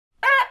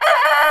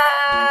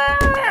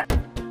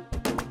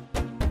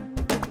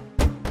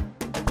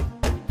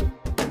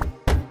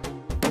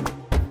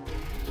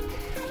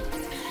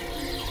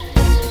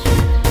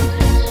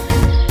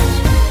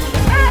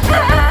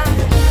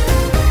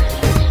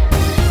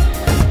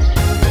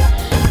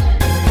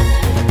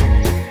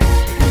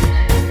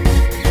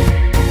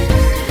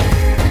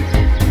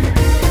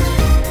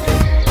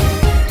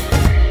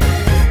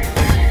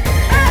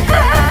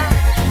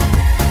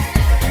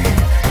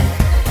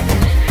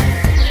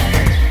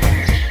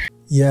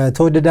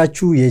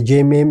የተወደዳችሁ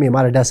የጄኤምኤም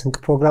የማለዳ ስንቅ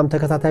ፕሮግራም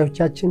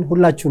ተከታታዮቻችን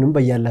ሁላችሁንም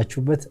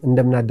በያላችሁበት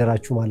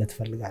እንደምናደራችሁ ማለት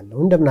ፈልጋለሁ።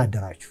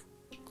 እንደምናደራችሁ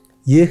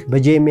ይህ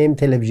በጄኤምኤም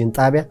ቴሌቪዥን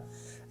ጣቢያ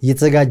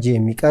እየተዘጋጀ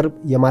የሚቀርብ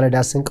የማለዳ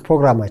ስንቅ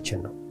ፕሮግራማችን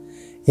ነው።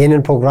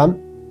 ይህንን ፕሮግራም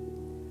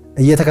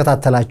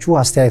እየተከታተላችሁ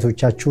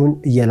አስተያየቶቻችሁን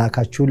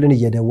እየላካችሁልን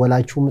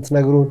እየደወላችሁ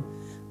ምትነግሩን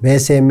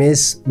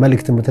በኤስኤምኤስ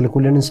መልእክት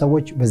ምትልኩልን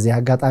ሰዎች በዚህ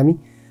አጋጣሚ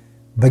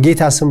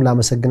በጌታ ስም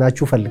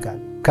ላመሰግናችሁ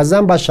ፈልጋለሁ።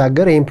 ከዛም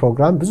ባሻገር ይህን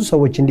ፕሮግራም ብዙ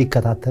ሰዎች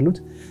እንዲከታተሉት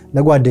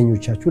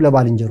ለጓደኞቻችሁ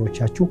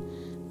ለባልንጀሮቻችሁ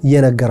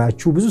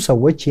እየነገራችሁ ብዙ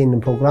ሰዎች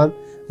ይህንን ፕሮግራም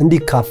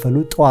እንዲካፈሉ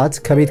ጧት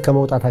ከቤት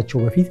ከመውጣታቸው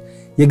በፊት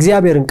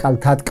የእግዚአብሔርን ቃል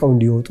ታጥቀው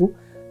እንዲወጡ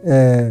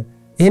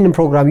ይህንን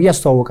ፕሮግራም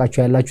እያስተዋወቃችሁ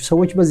ያላችሁ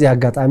ሰዎች በዚህ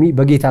አጋጣሚ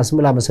በጌታ ስም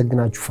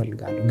ላመሰግናችሁ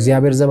ፈልጋለሁ።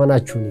 እግዚአብሔር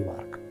ዘመናችሁን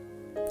ይባርክ።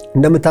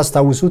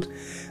 እንደምታስታውሱት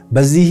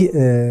በዚህ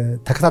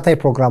ተከታታይ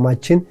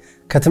ፕሮግራማችን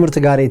ከትምህርት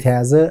ጋር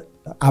የተያያዘ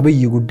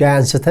አብይ ጉዳይ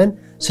አንስተን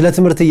ስለ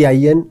ትምህርት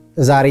ያያየን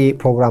ዛሬ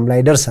ፕሮግራም ላይ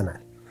ደርሰናል።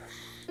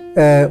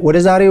 ወደ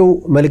ዛሬው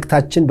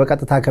መልእክታችን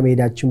በቀጥታ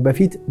ከመሄዳችን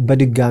በፊት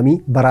በድጋሚ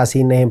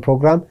በራሴና ይሄን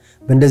ፕሮግራም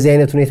በእንደዚህ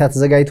አይነት ሁኔታ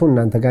ተዘጋጅቶ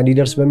እናንተ ጋር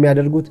እንዲደርስ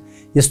በሚያደርጉት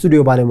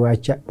የስቱዲዮ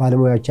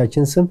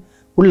ባለሙያዎቻችን ስም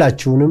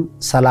ሁላችሁንም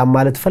ሰላም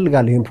ማለት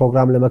ፈልጋለሁ። ይሄን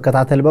ፕሮግራም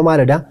ለመከታተል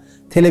በማለዳ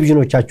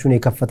ቴሌቪዥኖቻችሁን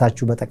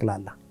የከፈታችሁ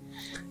በጠቅላላ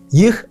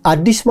ይህ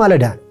አዲስ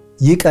ማለዳ ነው።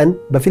 ይህ ቀን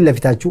በፊት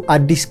ለፊታችሁ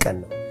አዲስ ቀን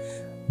ነው።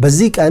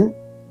 በዚህ ቀን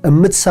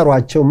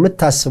የምትሰሯቸው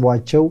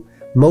የምታስቧቸው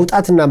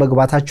መውጣትና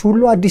መግባታችሁ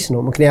ሁሉ አዲስ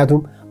ነው። ምክንያቱም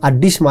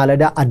አዲስ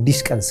ማለዳ አዲስ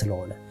ቀን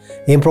ስለሆነ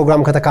ይሄን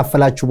ፕሮግራም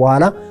ከተካፈላችሁ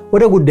በኋላ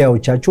ወደ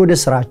ጉዳዮቻችሁ ወደ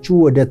ስራችሁ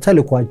ወደ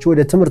ተልኳችሁ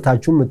ወደ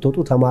ትምህርታችሁ የምትወጡ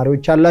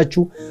ተማሪዎች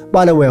አላችሁ፣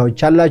 ባለሙያዎች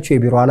አላችሁ፣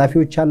 የቢሮ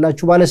ኃላፊዎች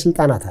አላችሁ፣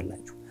 ባለስልጣናት አላችሁ።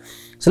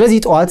 ስለዚህ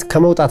ጧት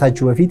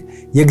ከመውጣታችሁ በፊት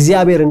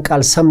የእግዚአብሔርን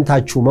ቃል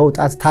ሰምታችሁ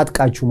መውጣት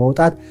ታጥቃችሁ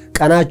መውጣት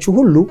ቀናችሁ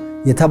ሁሉ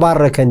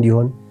የተባረከ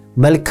እንዲሆን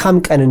መልካም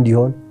ቀን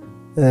እንዲሆን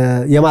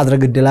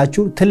የማድረግ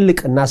እድላችሁ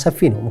ትልቅና ሰፊ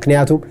ነው።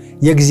 ምክንያቱም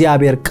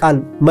የእግዚአብሔር ቃል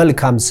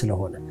መልካም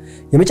ስለሆነ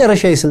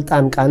የመጨረሻ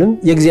የስልጣን ቃልም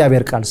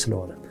የእግዚአብሔር ቃል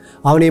ስለሆነ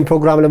አሁን ይሄን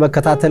ፕሮግራም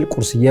ለመከታተል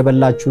ቁርስ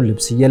እየበላችሁ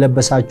ልብስ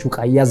እየለበሳችሁ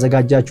ቃል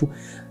ያዘጋጃችሁ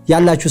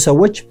ያላችሁ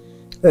ሰዎች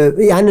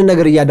ያንን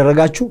ነገር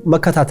ያደረጋችሁ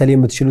መከታተል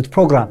የምትችሉት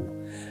ፕሮግራም ነው።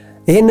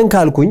 ይሄንን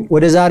ካልኩኝ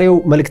ወደ ዛሬው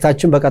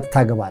መልእክታችን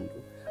በቀጥታ ገባለሁ።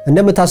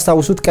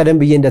 እንደምታስታውሱት ቀደም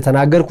ብዬ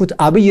እንደተናገርኩት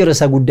አብይ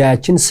ርዕሰ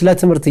ጉዳያችን ስለ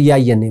ትምህርት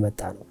ያያየን የመጣ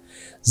ነው።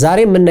 ዛሬ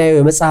የምናየው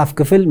የመጽሐፍ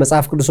ክፍል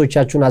መጽሐፍ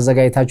ቅዱሶቻችሁን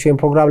አዘጋጅታችሁ ይሄን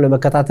ፕሮግራም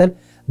ለመከታተል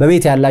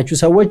በቤት ያላችሁ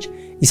ሰዎች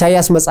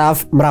ኢሳይያስ መጽሐፍ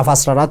ምዕራፍ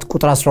 14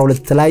 ቁጥር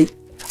 12 ላይ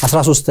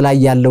 13 ላይ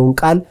ያለውን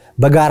ቃል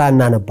በጋራ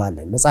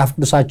እናነባለን። መጽሐፍ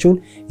ቅዱሳችሁን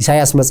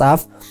ኢሳይያስ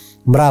መጽሐፍ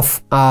ምዕራፍ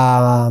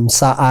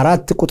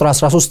 54 ቁጥር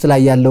 13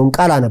 ላይ ያለውን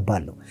ቃል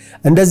አነባለሁ።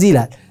 እንደዚህ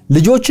ይላል፣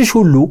 ልጆችሽ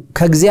ሁሉ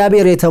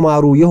ከእግዚአብሔር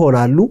የተማሩ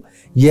ይሆናሉ፣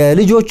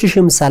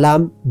 የልጆችሽም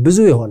ሰላም ብዙ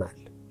ይሆናል።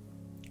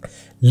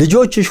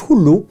 ልጆችሽ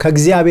ሁሉ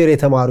ከእግዚአብሔር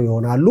የተማሩ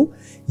ይሆናሉ፣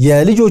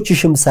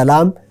 የልጆችሽም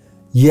ሰላም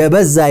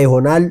የበዛ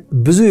ይሆናል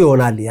ብዙ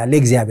ይሆናል ያለ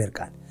እግዚአብሔር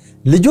ቃል።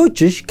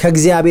 ልጆችሽ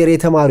ከእግዚአብሔር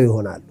የተማሩ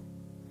ይሆናሉ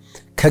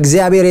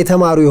ከእግዚአብሔር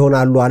የተማሩ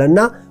ይሆናሉ አለና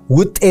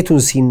ውጤቱን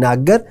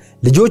ሲናገር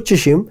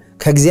ልጆችሽም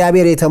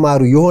ከእግዚአብሔር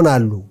የተማሩ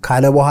ይሆናሉ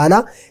ካለ በኋላ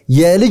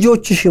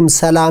የልጆችሽም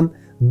ሰላም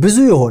ብዙ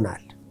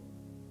ይሆናል።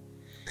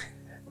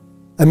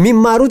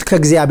 የሚማሩት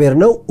ከእግዚአብሔር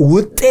ነው፣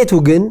 ውጤቱ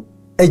ግን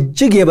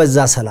እጅግ የበዛ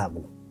ሰላም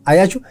ነው።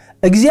 አያችሁ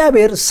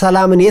እግዚአብሔር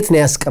ሰላምን የት ነው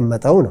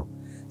ያስቀመጠው ነው።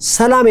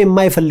 ሰላም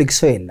የማይፈልግ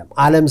ሰው የለም።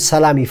 ዓለም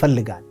ሰላም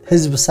ይፈልጋል፣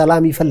 ህዝብ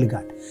ሰላም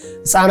ይፈልጋል፣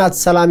 ህፃናት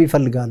ሰላም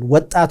ይፈልጋሉ፣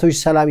 ወጣቶች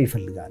ሰላም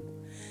ይፈልጋሉ፣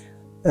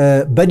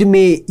 በእድሜ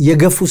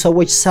የገፉ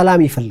ሰዎች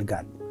ሰላም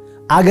ይፈልጋሉ፣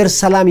 አገር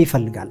ሰላም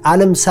ይፈልጋል፣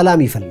 ዓለም ሰላም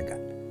ይፈልጋል።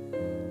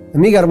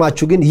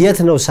 የሚገርማችሁ ግን የት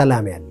ነው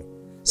ሰላም ያለው?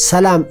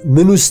 ሰላም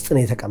ምን ውስጥ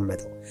ነው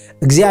የተቀመጠው?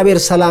 እግዚአብሔር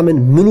ሰላምን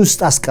ምን ውስጥ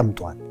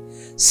አስቀምጧል?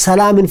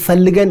 ሰላምን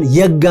ፈልገን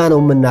የጋ ነው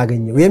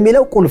የምናገኘው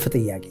የሚለው ቁልፍ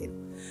ጥያቄ ነው።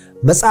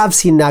 መጽሐፍ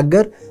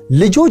ሲናገር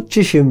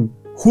ልጆችሽም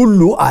ሁሉ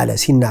አለ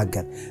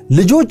ሲናገር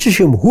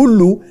ልጆችሽም ሁሉ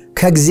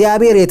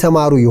ከእግዚአብሔር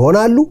የተማሩ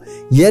ይሆናሉ፣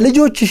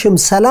 የልጆችሽም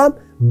ሰላም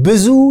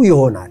ብዙ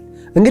ይሆናል።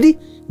 እንግዲህ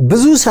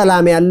ብዙ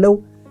ሰላም ያለው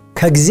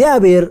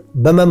ከእግዚአብሔር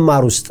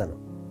በመማር ውስጥ ነው።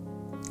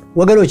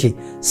 ወገኖቼ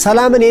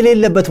ሰላምን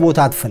የሌለበት ቦታ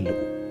አትፈልጉ።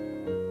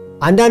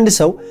 አንዳንድ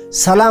ሰው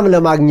ሰላም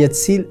ለማግኘት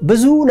ሲል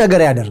ብዙ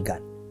ነገር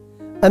ያደርጋል።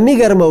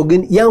 የሚገርመው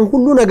ግን ያን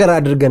ሁሉ ነገር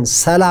አድርገን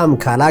ሰላም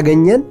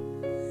ካላገኘን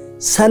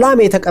ሰላም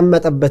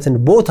የተቀመጠበትን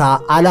ቦታ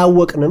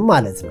አላወቅንም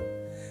ማለት ነው።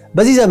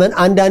 በዚህ ዘመን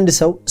አንዳንድ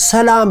ሰው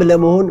ሰላም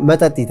ለመሆን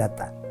መጠጥ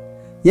ይጠጣል።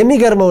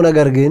 የሚገርመው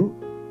ነገር ግን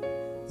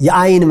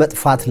የአይን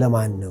መጥፋት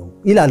ለማን ነው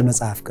ይላል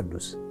መጽሐፍ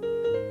ቅዱስ።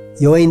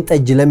 የወይን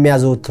ጠጅ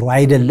ለሚያዘወትሩ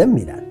አይደለም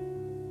ይላል።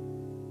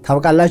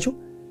 ታውቃላችሁ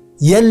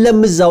የለም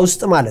እዛ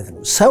ውስጥ ማለት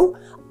ነው። ሰው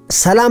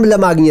ሰላም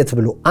ለማግኘት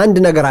ብሎ አንድ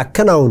ነገር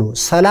አከናውኖ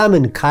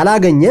ሰላምን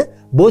ካላገኘ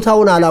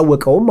ቦታውን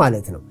አላወቀውም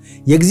ማለት ነው።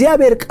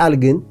 የእግዚአብሔር ቃል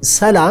ግን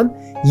ሰላም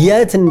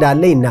የት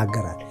እንዳለ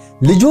ይናገራል።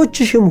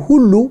 ልጆችሽም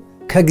ሁሉ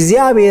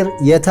ከእግዚአብሔር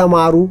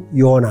የተማሩ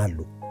ይሆናሉ፣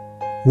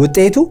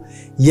 ውጤቱ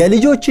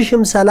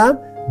የልጆችሽም ሰላም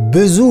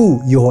ብዙ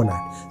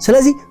ይሆናል።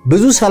 ስለዚህ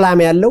ብዙ ሰላም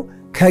ያለው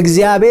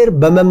ከእግዚአብሔር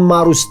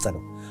በመማር ውስጥ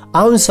ነው።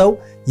 አሁን ሰው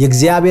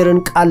የእግዚአብሔርን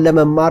ቃል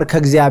ለመማር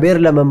ከእግዚአብሔር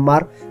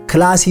ለመማር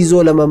ክላስ ይዞ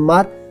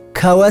ለመማር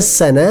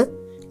ከወሰነ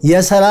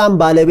የሰላም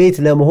ባለቤት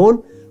ለመሆን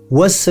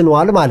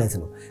ወስኗል ማለት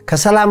ነው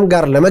ከሰላም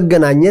ጋር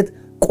ለመገናኘት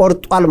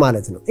ቆርጧል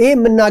ማለት ነው ይሄ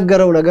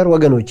የምናገረው ነገር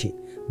ወገኖቼ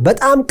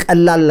በጣም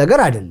ቀላል ነገር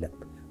አይደለም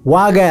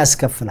ዋጋ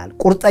ያስከፍላል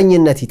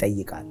ቁርጠኝነት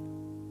ይጠይቃል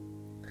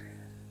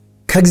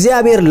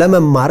ከእግዚአብሔር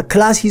ለመማር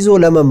ክላስ ይዞ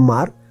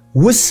ለመማር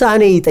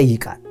ውሳኔ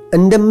ይጠይቃል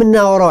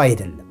እንደምናወራው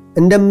አይደለም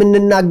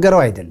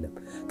እንደምንናገረው አይደለም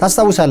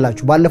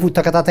ታስታውሳላችሁ ባለፉት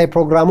ተከታታይ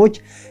ፕሮግራሞች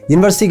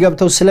ዩኒቨርሲቲ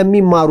ገብተው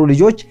ስለሚማሩ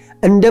ልጆች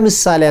እንደ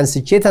ምሳሌ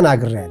አንስቼ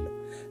ተናግሬያለሁ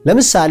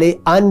ለምሳሌ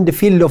አንድ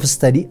ፊልድ ኦፍ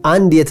ስተዲ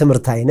አንድ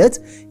የትምህርት አይነት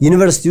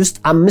ዩኒቨርሲቲ ውስጥ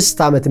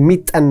 5 ዓመት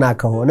የሚጠና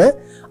ከሆነ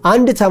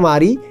አንድ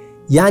ተማሪ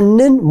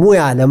ያንን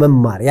ሙያ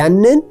ለመማር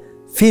ያንን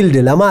ፊልድ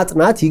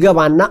ለማጥናት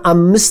ይገባና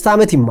 5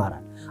 ዓመት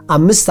ይማራል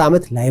 5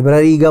 ዓመት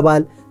ላይብረሪ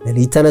ይገባል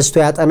ለሊት ተነስቶ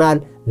ያጠናል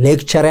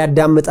ሌክቸር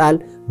ያዳምጣል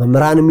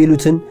መምህራን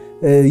የሚሉትን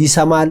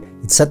ይሰማል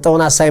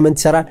የተሰጠውን አሳይመንት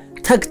ይሰራል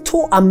ተክቶ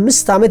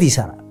 5 ዓመት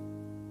ይሰራል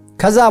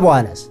ከዛ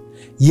በኋላስ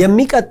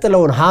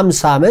የሚቀጥለውን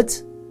 50 ዓመት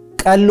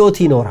ቀሎት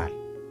ይኖራል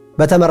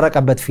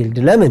በተመረቀበት ፊልድ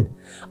ለምን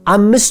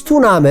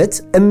 5ቱን ዓመት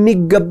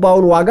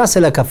የሚገባውን ዋጋ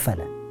ስለከፈለ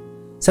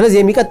ስለዚህ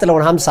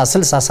የሚቀጥለውን 50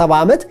 60 70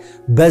 ዓመት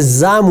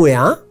በዛ ሙያ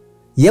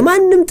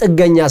የማንም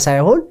ጥገኛ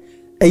ሳይሆን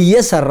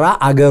እየሰራ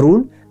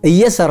አገሩን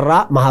እየሰራ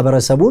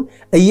ማህበረሰቡን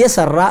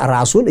እየሰራ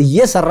ራሱን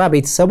እየሰራ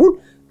ቤተሰቡን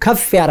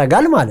ከፍ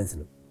ያረጋል ማለት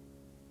ነው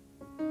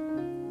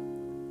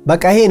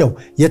በቃ ይሄ ነው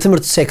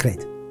የትምህርት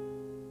ሴክሬት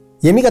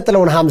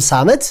የሚቀጥለውን 50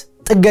 ዓመት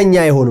ጥገኛ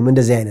አይሆንም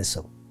እንደዚህ አይነት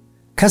ሰው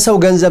ከሰው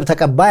ገንዘብ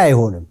ተቀባይ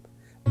አይሆንም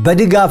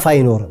በድጋፍ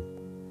አይኖርም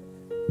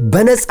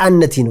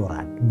በነጻነት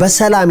ይኖራል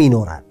በሰላም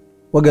ይኖራል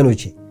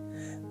ወገኖቼ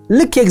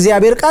ልክ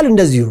የእግዚአብሔር ቃል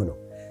እንደዚህ ነው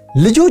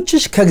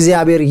ልጆችሽ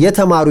ከእግዚአብሔር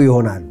የተማሩ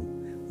ይሆናሉ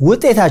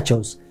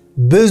ውጤታቸውስ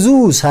ብዙ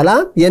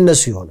ሰላም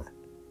የነሱ ይሆናል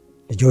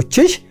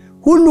ልጆችሽ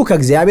ሁሉ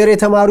ከእግዚአብሔር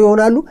የተማሩ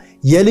ይሆናሉ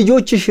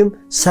የልጆችሽም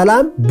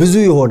ሰላም ብዙ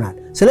ይሆናል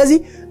ስለዚህ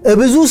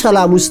ብዙ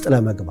ሰላም ውስጥ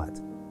ለመግባት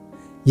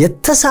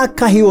የተሳካ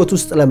ህይወት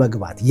ውስጥ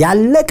ለመግባት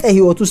ያለቀ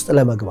ህይወት ውስጥ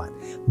ለመግባት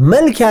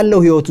መልክ ያለው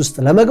ህይወት ውስጥ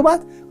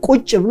ለመግባት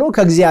ቁጭ ብሎ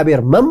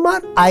ከእግዚአብሔር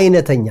መማር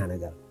አይነተኛ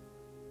ነገር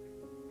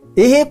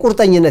ይሄ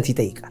ቁርጠኝነት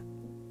ይጠይቃል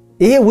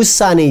ይሄ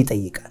ውሳኔ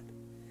ይጠይቃል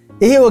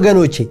ይሄ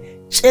ወገኖቼ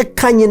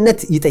ጨካኝነት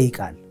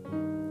ይጠይቃል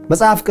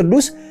መጽሐፍ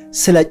ቅዱስ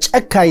ስለ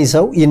ጨካኝ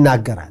ሰው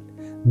ይናገራል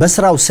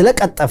በስራው ስለ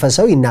ቀጠፈ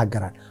ሰው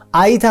ይናገራል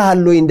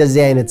አይታሃል ወይ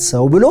እንደዚህ አይነት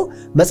ሰው ብሎ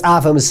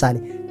መጽሐፈ ምሳሌ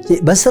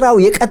በስራው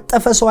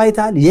የቀጠፈ ሰው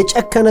አይታል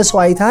የጨከነ ሰው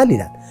አይታል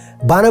ይላል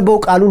ባነበው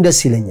ቃሉን ደስ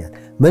ይለኛል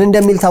ምን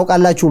እንደሚል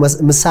ታውቃላችሁ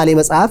ምሳሌ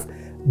መጽሐፍ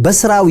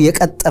በስራው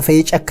የቀጠፈ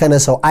የጨከነ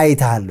ሰው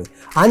አይታል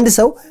አንድ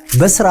ሰው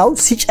በስራው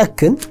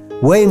ሲጨክን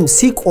ወይም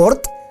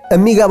ሲቆርጥ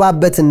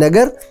የሚገባበትን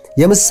ነገር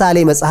የምሳሌ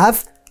መጽሐፍ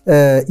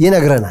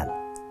ይነግረናል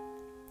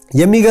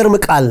የሚገርም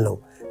ቃል ነው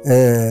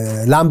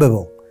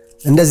ላምበበው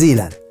እንደዚህ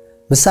ይላል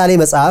ምሳሌ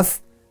መጽሐፍ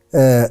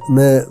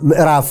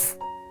ምዕራፍ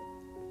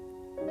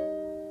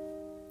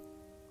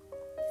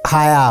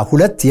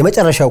 22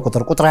 የመጨረሻው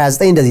ቁጥር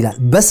 29 እንደዚህ ይላል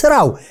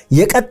በስራው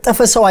የቀጠፈ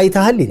ሰው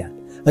አይታል ይላል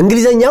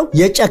እንግሊዘኛው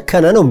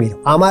የጨከነ ነው የሚለው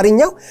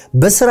አማርኛው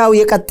በስራው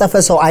የቀጠፈ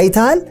ሰው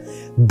አይታል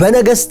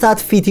በነገስታት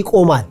ፊት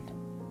ይቆማል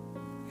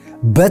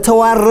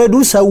በተዋረዱ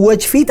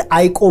ሰዎች ፊት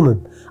አይቆምም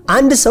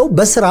አንድ ሰው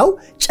በስራው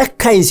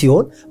ጨካኝ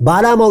ሲሆን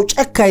ባላማው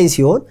ጨካኝ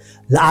ሲሆን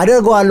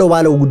ለአደርገዋለሁ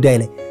ባለው ጉዳይ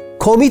ላይ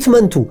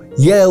ኮሚትመንቱ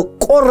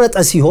የቆረጠ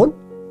ሲሆን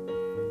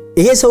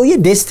ይሄ ሰውዬ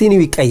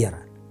ዴስቲኒው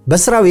ይቀየራል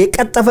በስራው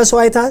የቀጠፈ ሰው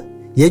አይታል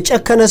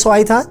የጨከነ ሰው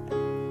አይታል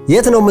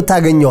የት ነው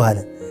የምታገኘው አለ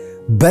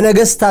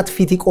በነገስታት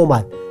ፊት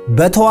ይቆማል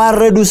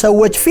በተዋረዱ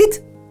ሰዎች ፊት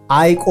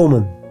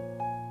አይቆምም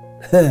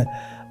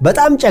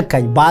በጣም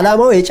ጨካኝ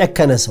ባላማው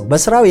የጨከነ ሰው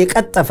በስራው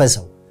የቀጠፈ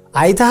ሰው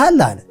አይታል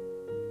አለ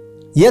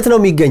የት ነው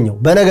የሚገኘው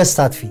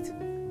በነገስታት ፊት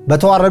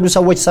በተዋረዱ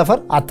ሰዎች ሰፈር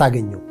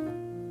አታገኘው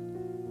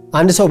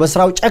አንድ ሰው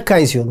በስራው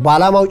ጨካኝ ሲሆን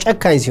ባላማው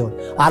ጨካኝ ሲሆን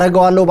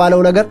አረጋዋለሁ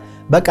ባለው ነገር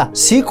በቃ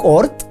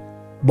ሲቆርጥ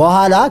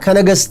በኋላ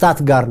ከነገስታት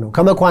ጋር ነው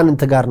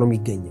ከመኳንንት ጋር ነው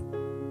የሚገኘው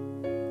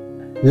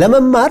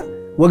ለመማር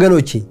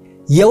ወገኖቼ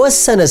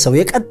የወሰነ ሰው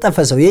የቀጠፈ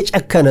ሰው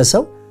የጨከነ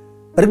ሰው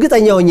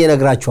እርግጠኛ ሆኜ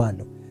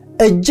ነግራችኋለሁ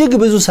እጅግ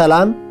ብዙ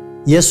ሰላም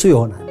የሱ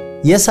ይሆናል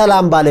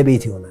የሰላም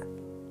ባለቤት ይሆናል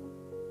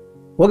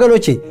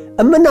ወገኖቼ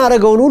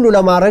እምናረገውን ሁሉ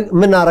ለማረግ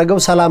ምናረገው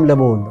ሰላም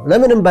ለመሆን ነው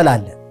ለምን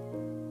እንበላለን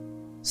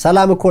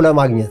ሰላም እኮ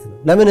ለማግኘት ነው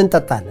ለምን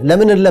እንጠጣለን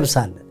ለምን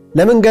እንለብሳለን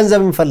ለምን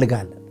ገንዘብ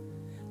እንፈልጋለን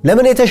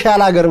ለምን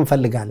የተሻለ ሀገር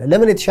እንፈልጋለን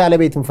ለምን የተሻለ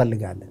ቤት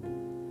እንፈልጋለን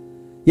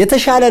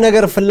የተሻለ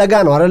ነገር ፍለጋ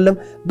ነው አይደለም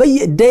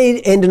በየዴይ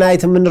ኤንድ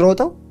ናይት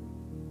የምንሮጠው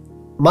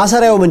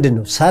ማሰሪያው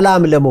ምንድነው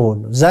ሰላም ለመሆን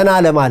ነው ዘና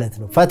ለማለት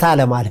ነው ፈታ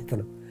ለማለት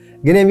ነው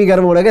ግን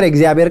የሚገርመው ነገር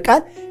እግዚአብሔር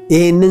ቃል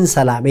ይሄንን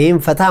ሰላም ይሄን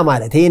ፈታ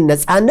ማለት ይሄን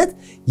ነፃነት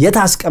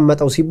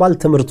የታስቀመጠው ሲባል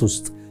ትምህርት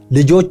ውስጥ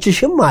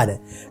ልጆችሽም አለ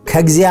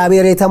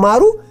ከእግዚአብሔር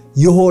የተማሩ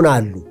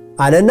ይሆናሉ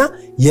አለና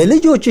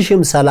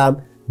የልጆችሽም ሰላም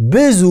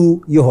ብዙ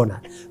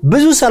ይሆናል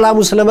ብዙ ሰላሙ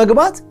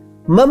ስለመግባት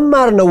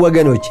መማር ነው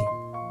ወገኖቼ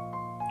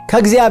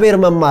ከእግዚአብሔር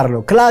መማር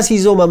ነው ክላስ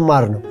ይዞ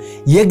መማር ነው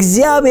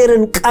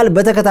የእግዚአብሔርን ቃል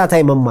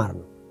በተከታታይ መማር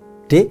ነው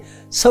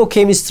ሰው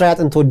ኬሚስትሪ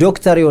አጥንቶ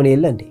ዶክተር ይሆን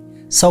የለ እንዴ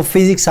ሰው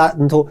ፊዚክስ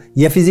አጥንቶ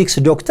የፊዚክስ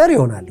ዶክተር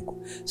ይሆናል እኮ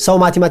ሰው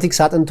ማቴማቲክስ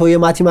አጥንቶ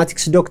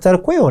የማቴማቲክስ ዶክተር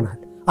እኮ ይሆናል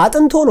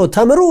አጥንቶ ነው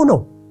ተምሮ ነው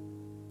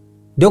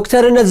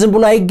ዶክተርነት ዝም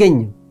ብሎ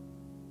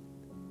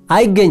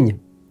አይገኝም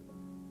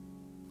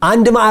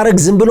አንድ ማዕረግ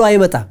ዝም ብሎ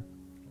አይመጣም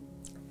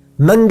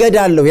መንገድ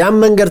አለው ያን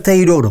መንገድ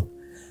ተሄዶ ነው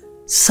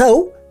ሰው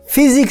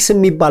ፊዚክስ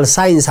የሚባል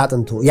ሳይንስ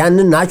አጥንቶ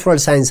ያንን ናቹራል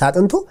ሳይንስ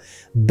አጥንቶ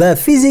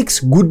በፊዚክስ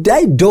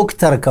ጉዳይ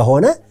ዶክተር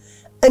ከሆነ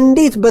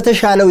እንዴት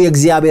በተሻለው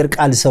የእግዚአብሔር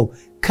ቃል ሰው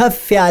ከፍ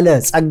ያለ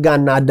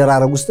ጸጋና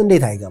አደራረግ ውስጥ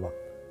እንዴት አይገባም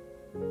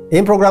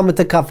ይሄን ፕሮግራም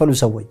ተካፈሉ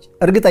ሰዎች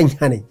እርግጠኛ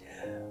ነኝ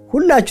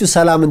ሁላችሁ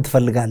ሰላምን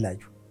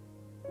ትፈልጋላችሁ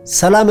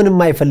ሰላምን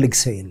የማይፈልግ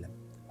ሰው የለም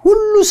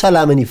ሁሉ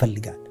ሰላምን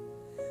ይፈልጋል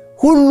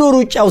ሁሉ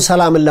ሩጫው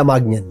ሰላምን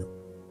ለማግኘት ነው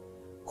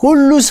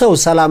ሁሉ ሰው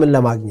ሰላምን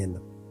ለማግኘት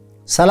ነው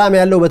ሰላም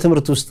ያለው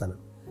በትምህርት ውስጥ ነው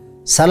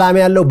ሰላም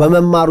ያለው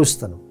በመማር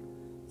ውስጥ ነው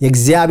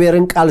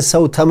የእግዚአብሔርን ቃል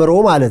ሰው ተምሮ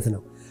ማለት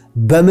ነው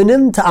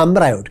በምንም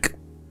ተአምር አይወድቅም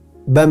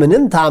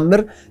በምንም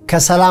ተአምር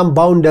ከሰላም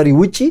ባውንደሪ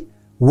ውጪ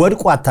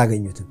ወድቆ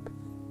አታገኙትም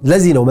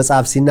ለዚህ ነው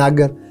መጽሐፍ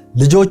ሲናገር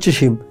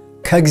ልጆችሽም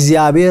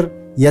ከእግዚአብሔር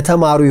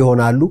የተማሩ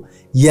ይሆናሉ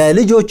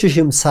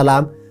የልጆችሽም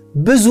ሰላም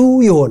ብዙ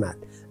ይሆናል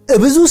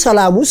ብዙ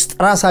ሰላም ውስጥ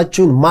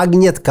ራሳችሁን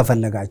ማግኘት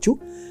ከፈለጋችሁ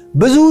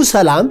ብዙ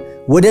ሰላም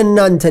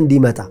ወደናንተ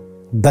እንዲመጣ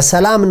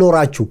በሰላም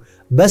ኖራችሁ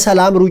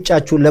በሰላም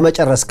ሩጫችሁን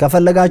ለመጨረስ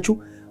ከፈለጋችሁ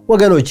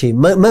ወገኖቼ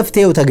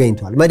መፍትሄው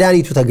ተገኝቷል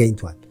መድኃኒቱ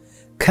ተገኝቷል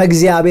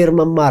ከእግዚአብሔር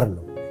መማር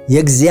ነው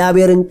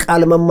የእግዚአብሔርን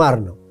ቃል መማር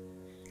ነው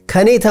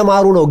ከኔ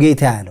ተማሩ ነው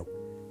ጌታ ያለው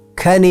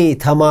ከኔ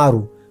ተማሩ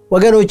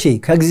ወገኖቼ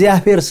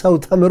ከእግዚአብሔር ሰው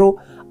ተምሮ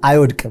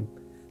አይወድቅም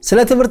ስለ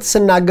ትምህርት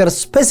ስናገር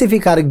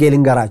ስፔሲፊክ አድርጌ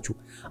ልንገራችሁ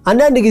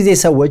አንዳንድ ጊዜ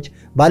ሰዎች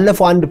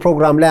ባለፈው አንድ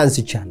ፕሮግራም ላይ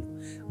አንስቻለሁ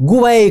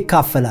ጉባኤ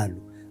ይካፈላሉ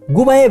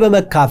ጉባኤ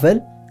በመካፈል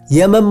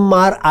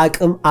የመማር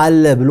አቅም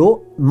አለ ብሎ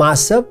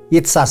ማሰብ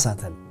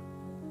የተሳሳተ ነው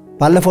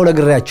ባለፈው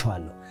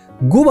ነግሬያችኋለሁ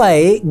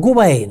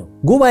ጉባኤ ነው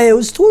ጉባኤ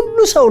ውስጥ ሁሉ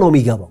ሰው ነው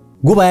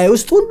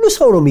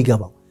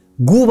የሚገባው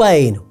ጉባኤ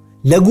ነው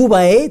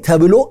ለጉባኤ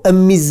ተብሎ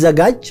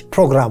የሚዘጋጅ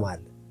ፕሮግራም አለ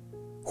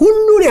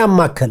ሁሉን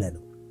ያማከለ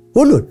ነው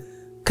ሁሉን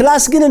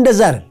ክላስ ግን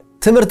እንደዛ አይደለም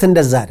ትምህርት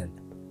እንደዛ አይደለም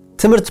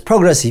ትምህርት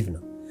ፕሮግሬሲቭ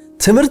ነው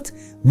ትምህርት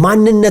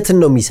ማንነትን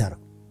ነው የሚሰራው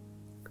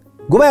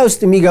ጉባኤ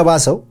ውስጥ የሚገባ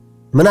ሰው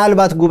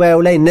ምናልባት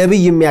ጉባኤው ላይ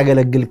ነብይ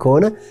የሚያገለግል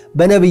ከሆነ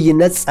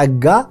በነብይነት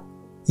ጸጋ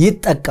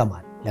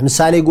ይጠቀማል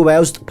ለምሳሌ ጉባኤ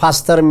ውስጥ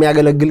ፓስተር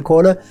የሚያገለግል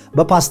ከሆነ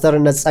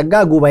በፓስተርነት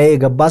ጸጋ ጉባኤ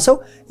የገባ ሰው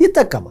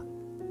ይጠቀማል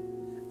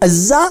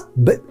እዛ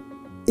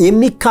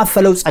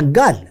የሚካፈለው ጸጋ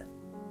አለ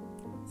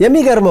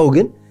የሚገርመው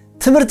ግን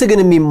ትምህርት ግን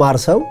የሚማር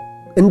ሰው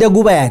እንደ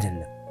ጉባኤ አይደለም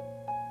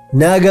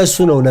ነገሱ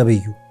ነው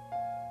ነብዩ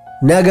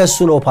ነገሱ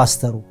ነው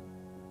ፓስተሩ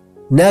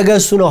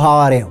ነገሱ ነው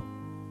ሐዋርያው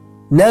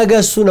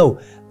ነገሱ ነው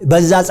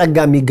በዛ ጸጋ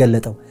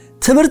የሚገለጠው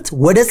ትምህርት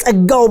ወደ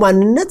ጸጋው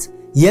ማንነት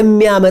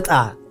የሚያመጣ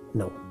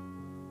ነው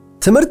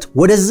ትምህርት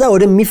ወደዛ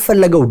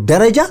ወደሚፈለገው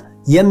ደረጃ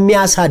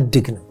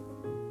የሚያሳድግ ነው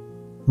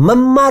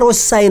መማር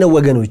ወሳኝ ነው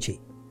ወገኖቼ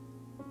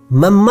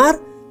መማር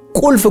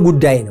ቁልፍ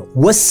ጉዳይ ነው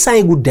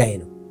ወሳኝ ጉዳይ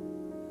ነው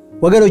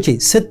ወገኖቼ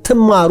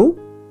ስትማሩ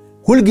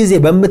ሁሉ ጊዜ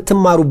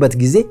በመትማሩበት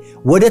ጊዜ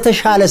ወደ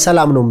ተሻለ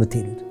ሰላም ነው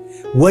የምትሄዱት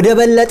ወደ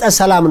በለጠ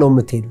ሰላም ነው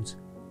የምትሄዱት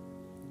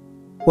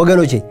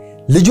ወገኖቼ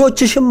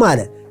ልጆችሽም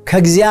ማለት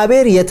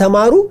ከእግዚአብሔር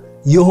የተማሩ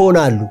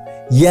ይሆናሉ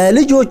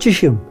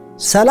የልጆችሽም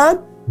ሰላም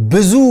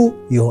ብዙ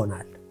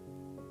ይሆናል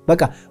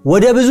በቃ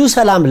ወደ ብዙ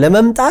ሰላም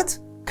ለመምጣት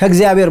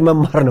ከእግዚአብሔር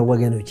መማር ነው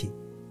ወገኖቼ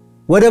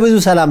ወደ ብዙ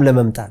ሰላም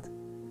ለመምጣት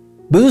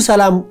ብዙ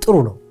ሰላም ጥሩ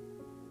ነው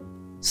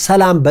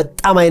ሰላም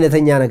በጣም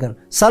አይነተኛ ነገር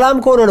ሰላም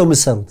ከሆነ ነው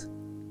የምትሰሩት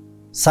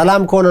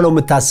ሰላም ከሆነ ነው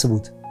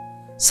የምታስቡት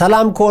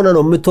ሰላም ከሆነ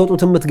ነው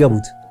የምትወጡት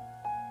የምትገቡት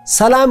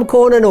ሰላም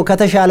ከሆነ ነው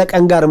ከተሻለ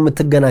ቀን ጋር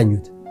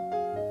የምትገናኙት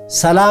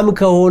ሰላም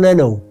ከሆነ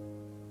ነው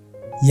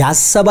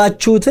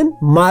ያሰባችሁትን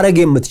ማረግ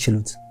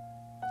የምትችሉት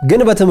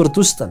ግን በትምህርት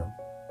ውስጥ ነው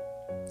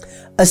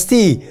እስቲ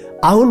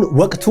አሁን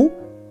ወቅቱ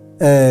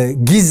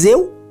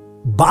ጊዜው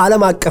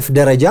በዓለም አቀፍ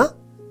ደረጃ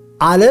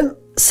ዓለም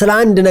ስለ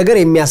አንድ ነገር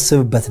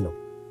የሚያስብበት ነው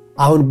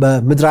አሁን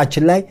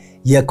በመድራችን ላይ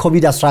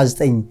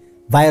የኮቪድ-19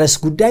 ቫይረስ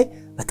ጉዳይ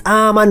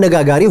በጣም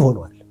አነጋጋሪ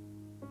ሆኗል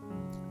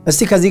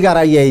እስቲ ከዚህ ጋር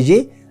አያይዤ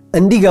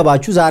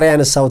እንዲገባችሁ ዛሬ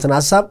ያነሳውትን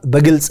ሐሳብ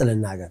በግልጽ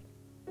ልናገር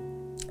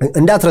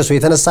እንዳትረሱ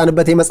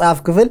የተነሳንበት የመጽሐፍ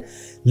ክፍል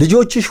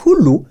ልጆችሽ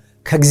ሁሉ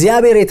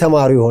ከእግዚአብሔር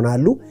የተማሩ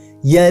ይሆናሉ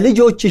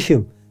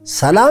የልጆችሽም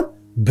ሰላም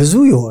ብዙ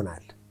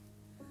ይሆናል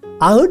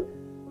አሁን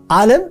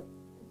ዓለም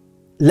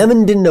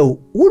ለምንድነው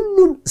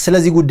ሁሉም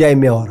ስለዚህ ጉዳይ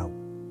የሚያወራው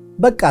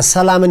በቃ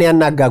ሰላምን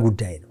ያናጋ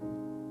ጉዳይ ነው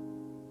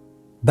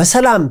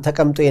በሰላም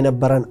ተቀምጦ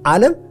የነበረን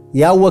ዓለም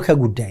ያወከ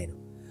ጉዳይ ነው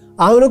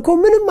አሁን እኮ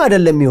ምንም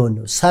አይደለም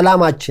የሚሆነው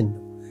ሰላማችን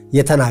ነው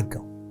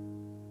የተናጋው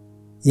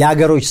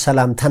የአገሮች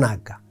ሰላም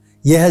ተናጋ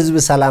የህዝብ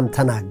ሰላም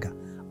ተናጋ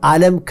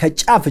ዓለም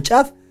ከጫፍ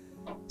ጫፍ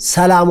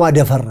ሰላሟ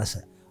ደፈረሰ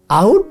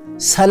አሁን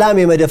ሰላም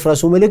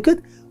የመደፍረሱ ምልክት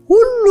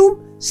ሁሉም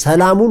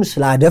ሰላሙን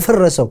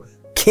ስላደፈረሰው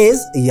ኬዝ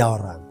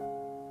እያወራ ነው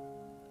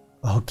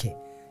ኦኬ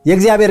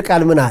የእግዚአብሔር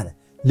ቃል ምን አለ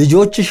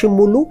ልጆችሽም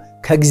ሁሉ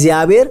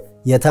ከእግዚአብሔር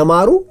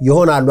የተማሩ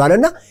ይሆናሉ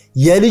አለና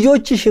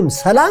የልጆችሽም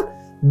ሰላም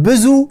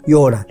ብዙ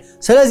ይሆናል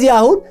ስለዚህ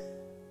አሁን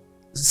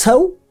ሰው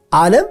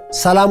ዓለም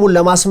ሰላሙን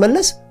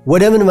ለማስመለስ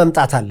ወደ ምን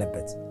መምጣት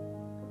አለበት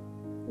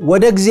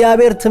ወደ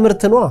እግዚአብሔር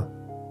ትምህርት ነው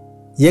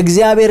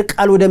የእግዚአብሔር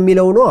ቃል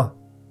ወደሚለው ነው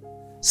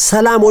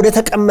ሰላም ወደ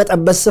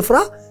ተቀመጠበት ስፍራ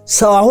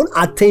ሰው አሁን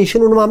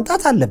አቴንሽኑን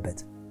ማምጣት አለበት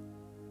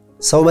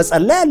ሰው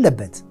መጸለይ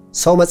አለበት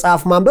ሰው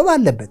መጽሐፍ ማንበብ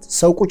አለበት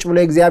ሰው ቁጭ ብሎ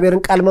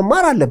የእግዚአብሔርን ቃል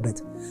መማር አለበት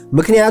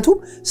ምክንያቱም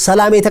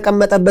ሰላም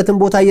የተቀመጠበትን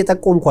ቦታ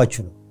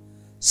እየጠቆምኳችሁ ነው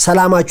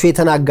ሰላማችሁ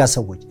የተናጋ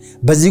ሰዎች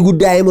በዚህ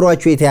ጉዳይ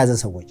አይምሮአችሁ የተያዘ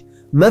ሰዎች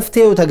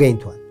መፍትሄው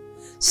ተገኝቷል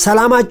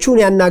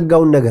ሰላማችሁን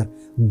ያናጋውን ነገር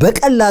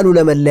በቀላሉ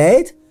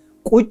ለመለያየት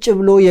ቁጭ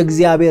ብሎ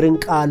የእግዚአብሔርን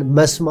ቃል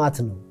መስማት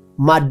ነው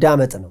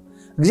ማዳመጥ ነው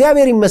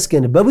እግዚአብሔር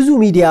ይመስገን በብዙ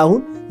ሚዲያ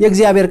አሁን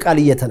የእግዚአብሔር ቃል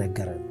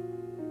እየተነገረ ነው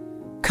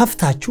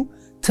ከፍታችሁ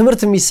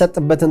ትምህርት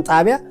የሚሰጥበትን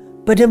ጣቢያ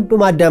በደንብ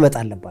ማዳመጥ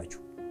አለባችሁ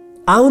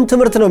አሁን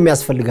ትምህርት ነው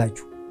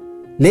የሚያስፈልጋችሁ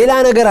ሌላ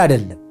ነገር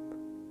አይደለም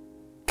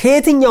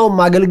ከየትኛውም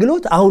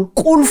አገልግሎት አሁን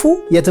ቁልፉ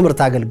የትምህርት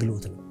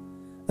አገልግሎት ነው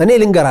እኔ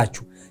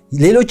ልንገራችሁ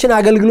ሌሎችን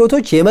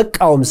አገልግሎቶች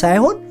የመቃወም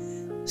ሳይሆን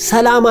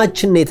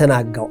ሰላማችን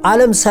የተናጋው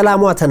ዓለም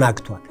ሰላሟ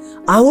ተናግቷል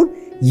አሁን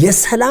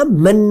የሰላም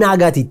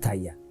መናጋት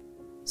ይታያል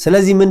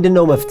ስለዚህ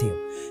ምንድነው መፍትሄው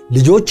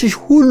ልጆችሽ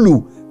ሁሉ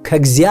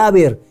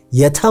ከእግዚአብሔር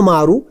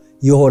የተማሩ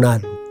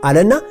ይሆናሉ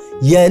አለና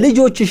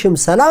የልጆችሽም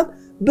ሰላም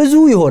ብዙ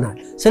ይሆናል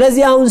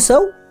ስለዚህ አሁን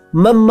ሰው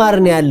መማር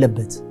ነው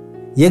ያለበት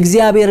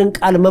የእግዚአብሔርን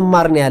ቃል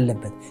መማር ነው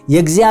ያለበት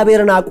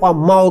የእግዚአብሔርን አቋም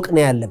ማወቅ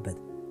ነው ያለበት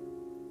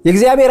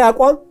የእግዚአብሔር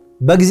አቋም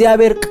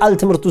በእግዚአብሔር ቃል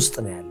ትምህርት ውስጥ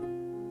ነው ያለው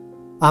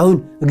አሁን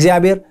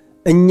እግዚአብሔር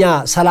እኛ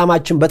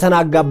ሰላማችን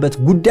በተናጋበት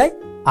ጉዳይ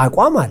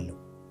አቋም አለው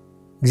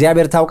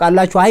እግዚአብሔር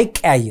ታውቃላችሁ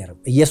አይቀያየርም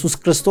ኢየሱስ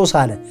ክርስቶስ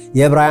አለ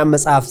የዕብራውያን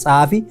መጽሐፍ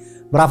ጸሐፊ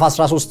ምዕራፍ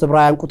 13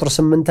 ዕብራውያን ቁጥር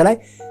 8 ላይ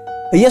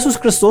ኢየሱስ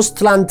ክርስቶስ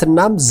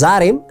ትላንትናም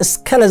ዛሬም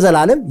እስከ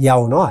ለዘላለም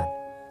ያው ነው አለ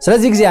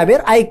ስለዚህ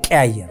እግዚአብሔር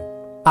አይቀያየርም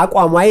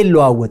አቋሙ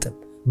አይለዋወጥም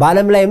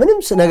በዓለም ላይ ምንም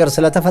ነገር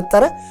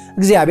ስለተፈጠረ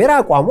እግዚአብሔር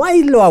አቋሙ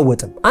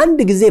አይለዋወጥም አንድ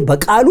ጊዜ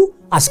በቃሉ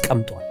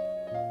አስቀምጧል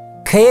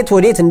ከየት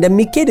ወዴት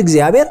እንደሚኬድ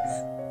እግዚአብሔር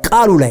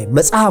ቃሉ ላይ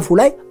መጽሐፉ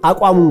ላይ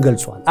አቋሙን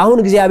ገልጿል አሁን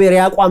እግዚአብሔር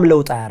ያቋም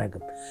ለውጥ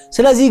አያረግም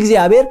ስለዚህ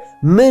እግዚአብሔር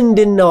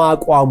ምንድነው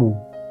አቋሙ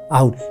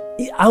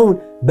አሁን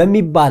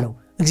በሚባለው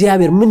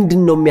እግዚአብሔር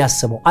ምንድነው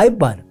የሚያስበው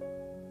አይባልም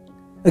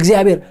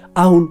እግዚአብሔር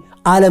አሁን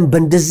ዓለም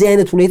በእንደዚህ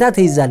አይነት ሁኔታ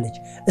ተይዛለች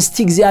እስቲ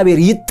እግዚአብሔር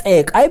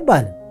ይጠየቅ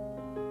አይባልም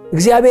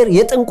እግዚአብሔር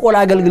የጥንቆላ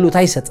አገልግሎት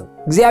አይሰጥም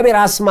እግዚአብሔር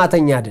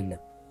አስማተኛ አይደለም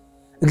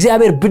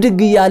እግዚአብሔር ብድግ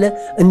ይያለ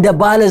እንደ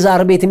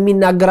ባለዛር ቤት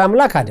የሚናገር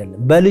አምላክ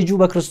አይደለም በልጁ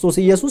በክርስቶስ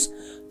ኢየሱስ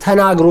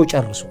ተናግሮ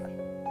ጨርሷል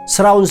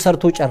ስራውን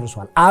ሰርቶ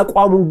ጨርሷል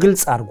አቋሙን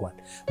ግልጽ አድርጓል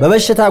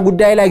በበሽታ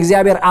ጉዳይ ላይ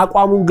እግዚአብሔር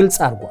አቋሙን ግልጽ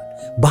አድርጓል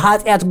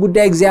በኃጢያት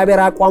ጉዳይ እግዚአብሔር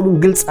አቋሙን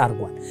ግልጽ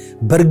አድርጓል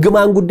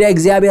በርግማን ጉዳይ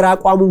እግዚአብሔር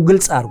አቋሙን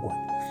ግልጽ አድርጓል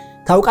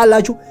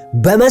ታውቃላችሁ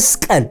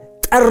በመስቀል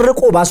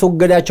ጠርቆ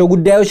ባስወገዳቸው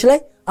ጉዳዮች ላይ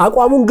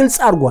አቋሙን ግልጽ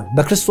አድርጓል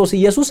በክርስቶስ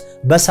ኢየሱስ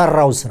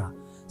በሰራው ስራ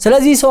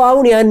ስለዚህ ሰው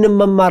አሁን ያንን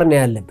መማር ነው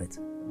ያለበት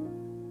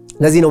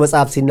ለዚህ ነው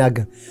መጽሐፍ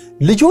ሲናገር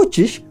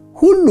ልጆችሽ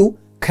ሁሉ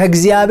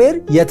ከእግዚአብሔር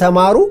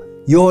የተማሩ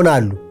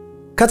ይሆናሉ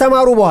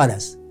ከተማሩ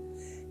በኋላስ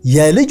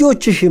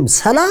የልጆችሽም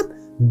ሰላም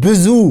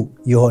ብዙ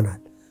ይሆናል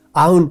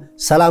አሁን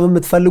ሰላም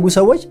የምትፈልጉ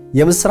ሰዎች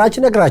የምስራች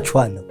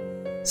ነግራችኋለሁ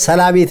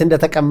ሰላም የት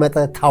እንደተቀመጠ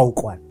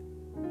ታውቋል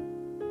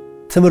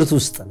ትምህርት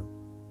ውስጥ ነው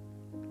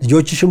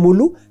ልጆችሽም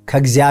ሁሉ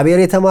ከእግዚአብሔር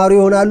የተማሩ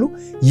ይሆናሉ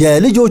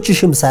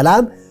የልጆችሽም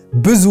ሰላም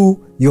ብዙ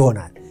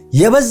ይሆናል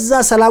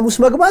የበዛ ሰላም ውስጥ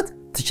መግባት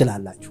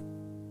ትችላላችሁ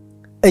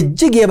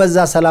እጅግ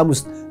የበዛ ሰላም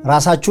ውስጥ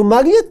ራሳችሁን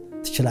ማግኘት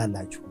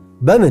ትችላላችሁ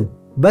በምን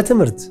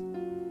በትምህርት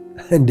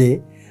እንዴ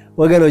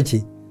ወገኖቼ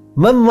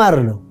መማር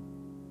ነው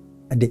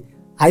እንዴ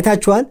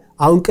አይታችኋል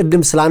አሁን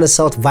ቅድም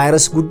ስላነሳውት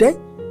ቫይረስ ጉዳይ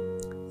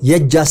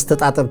የእጅ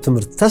አስተጣጠብ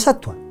ትምህርት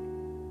ተሰጥቷል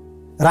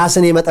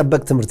ራስን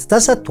የመጠበቅ ትምህርት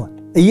ተሰጥቷል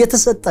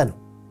እየተሰጠ ነው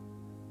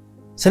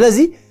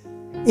ስለዚህ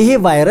ይሄ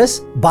ቫይረስ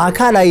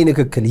በአካላዊ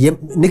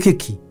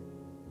ንክኪ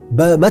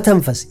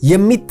በመተንፈስ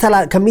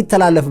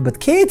ከሚተላለፍበት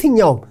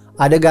ከየትኛው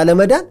አደጋ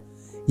ለመዳን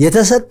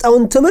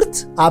የተሰጠውን ትምህርት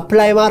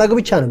አፕላይ ማድረግ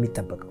ብቻ ነው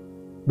የሚጠበቀው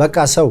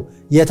በቃ ሰው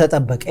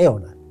የተጠበቀ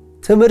ይሆናል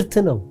ትምህርት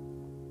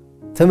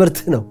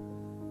ነው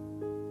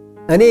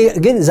እኔ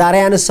ግን ዛሬ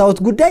ያነሳሁት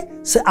ጉዳይ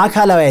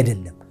አካላዊ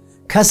አይደለም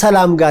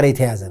ከሰላም ጋር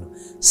የተያዘ ነው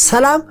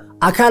ሰላም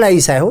አካላዊ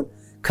ሳይሆን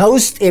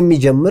ከውስጥ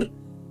የሚጀምር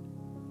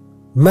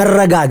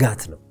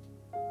መረጋጋት ነው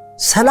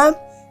ሰላም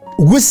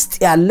ውስጥ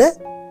ያለ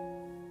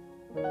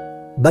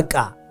በቃ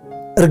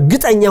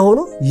እርግጠኛ ሆኖ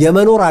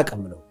የመኖር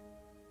አቅም ነው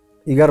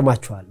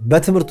ይገርማችኋል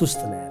በትምህርት ውስጥ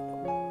ነው ያለው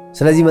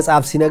ስለዚህ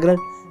መጽሐፍ ሲነግረን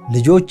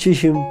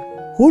ልጆችሽም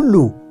ሁሉ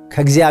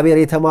ከእግዚአብሔር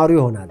የተማሩ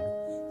ይሆናሉ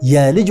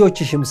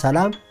የልጆችሽም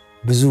ሰላም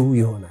ብዙ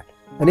ይሆናል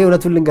እኔ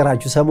እውነቱን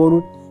ልንገራችሁ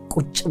ሰሞኑን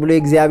ቁጭ ብሎ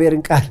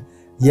የእግዚአብሔርን ቃል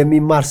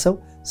የሚማር ሰው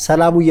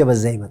ሰላሙ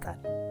እየበዛ ይመጣል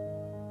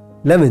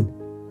ለምን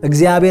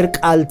እግዚአብሔር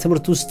ቃል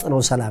ትምህርት ውስጥ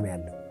ነው ሰላም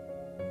ያለው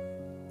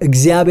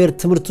እግዚአብሔር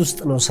ትምህርት ውስጥ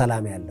ነው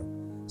ሰላም ያለው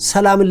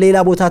ሰላምን ሌላ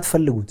ቦታ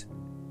አትፈልጉት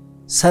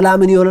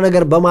ሰላምን የሆነ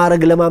ነገር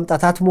በማረግ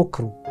ለማምጣት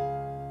አትሞክሩ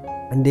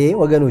እንዴ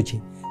ወገኖቼ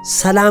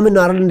ሰላምን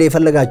አይደል እንደ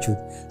የፈለጋችሁት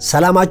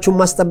ሰላማችሁን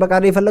ማስጠበቅ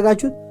አይደል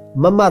የፈለጋችሁት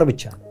መማር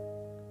ብቻ ነው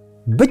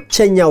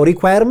ብቸኛው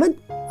ሪኳየርመንት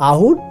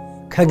አሁን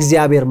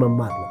ከእግዚአብሔር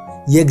መማር ነው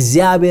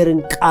የእግዚአብሔርን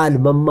ቃል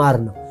መማር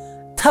ነው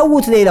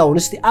ተውት ሌላውን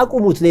እስቲ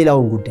አቁሙት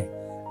ሌላውን ጉዳይ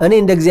እኔ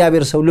እንደ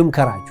እግዚአብሔር ሰው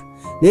ልምከራችሁ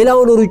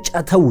ሌላውን ሩጫ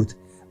ተውት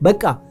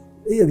በቃ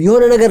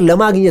የሆነ ነገር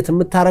ለማግኘት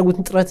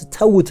የምታረጉትን ጥረት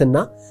ተውትና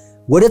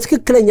ወደ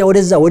ትክክለኛ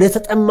ወደዛ ወደ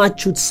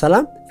ተጠማችሁት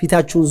ሰላም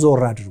ፊታችሁን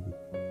ዞር አድርጉ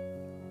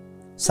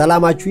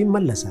ሰላማችሁ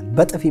ይመለሳል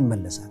በጥፍ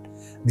ይመለሳል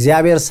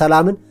እግዚአብሔር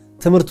ሰላምን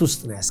ትምህርት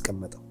ውስጥ ነው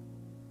ያስቀመጠው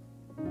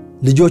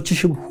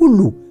ልጆችሽም ሁሉ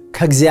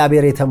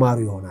ከእግዚአብሔር የተማሩ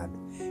ይሆናሉ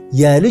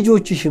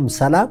የልጆችሽም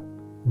ሰላም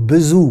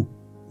ብዙ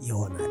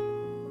ይሆናል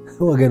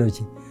ወገኖቼ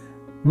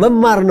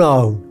መማር ነው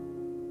አሁን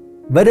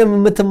በደም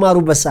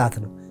የምትማሩበት ሰዓት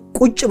ነው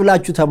ቁጭ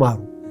ብላችሁ ተማሩ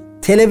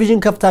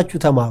ቴሌቪዥን ከፍታችሁ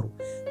ተማሩ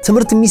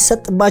ትምህርት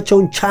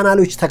የሚሰጥባቸውን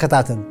ቻናሎች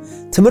ተከታተሉ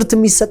ትምህርት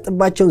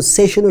የሚሰጥባቸውን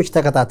ሴሽኖች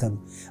ተከታተሉ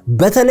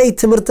በተለይ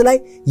ትምህርት ላይ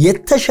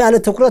የተሻለ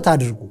ትኩረት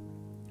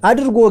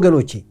አድርጉ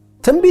ወገኖቼ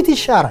ትንቢት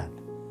ይሻራል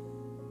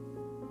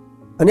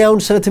እኔ አሁን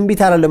ስለ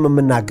ትንቢት አይደለም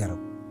የምናገረው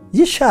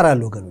ይሻራል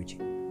ወገኖቼ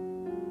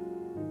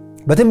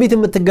በትንቢት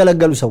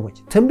የምትገለገሉ ሰዎች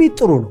ትንቢት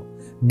ጥሩ ነው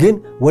ግን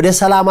ወደ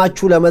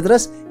ሰላማችሁ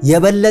ለመድረስ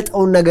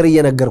የበለጠውን ነገር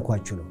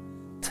እየነገርኳችሁ ነው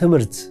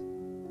ትምህርት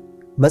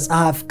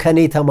መጽሐፍ ከኔ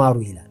ተማሩ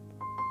ይላል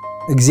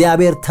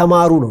እግዚአብሔር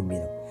ተማሩ ነው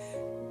የሚለው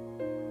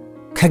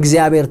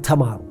ከእግዚአብሔር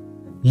ተማሩ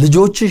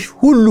ልጆችሽ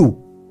ሁሉ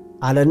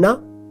አለና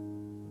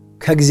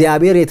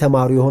ከእግዚአብሔር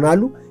የተማሩ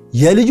ይሆናሉ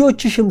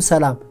የልጆችሽም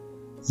ሰላም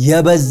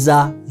የበዛ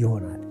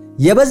ይሆናል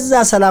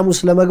የበዛ ሰላም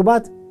ውስጥ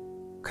ለመግባት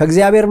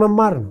ከእግዚአብሔር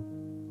መማር ነው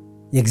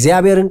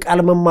የእግዚአብሔርን ቃል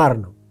መማር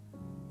ነው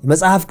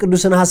የመጽሐፍ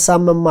ቅዱስን ሐሳብ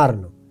መማር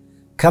ነው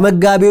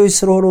ከመጋቢዎች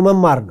ስር ሆኖ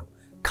መማር ነው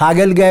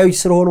ከአገልጋዮች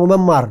ስር ሆኖ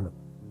መማር ነው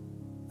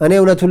እኔ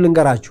እውነቱን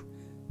ልንገራችሁ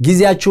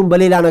ጊዜያችሁን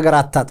በሌላ ነገር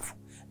አታጥፉ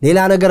ሌላ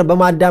ነገር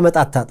በማዳመጥ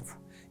አታጥፉ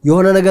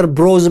የሆነ ነገር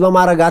ብሮዝ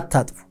በማድረግ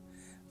አታጥፉ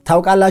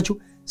ታውቃላችሁ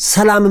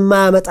ሰላም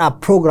የማያመጣ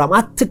ፕሮግራም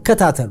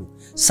አትከታተሉ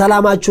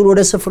ሰላማችሁን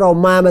ወደ ስፍራው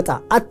የማያመጣ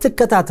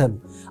አትከታተሉ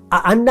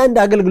አንዳንድ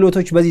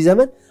አገልግሎቶች በዚህ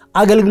ዘመን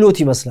አገልግሎት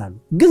ይመስላሉ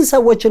ግን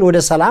ሰዎችን ወደ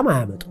ሰላም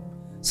አያመጡ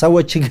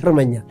ሰዎች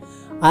ይገርመኛል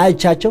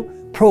አያቻቸው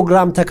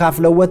ፕሮግራም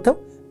ተካፍለው ወጥተው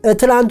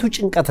ትላንቱ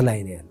ጭንቀት ላይ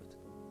ነው ያሉት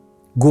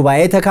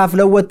ጉባኤ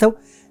ተካፍለው ወጥተው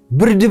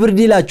ብርድ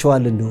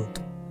ይላቸዋል እንደወጡ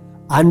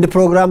አንድ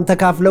ፕሮግራም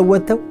ተካፍለው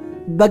ወጥተው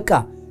በቃ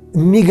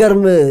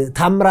የሚገርም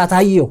ታምራት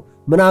አየው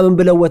ምናምን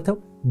ብለው ወጥተው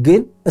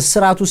ግን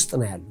እስራት ውስጥ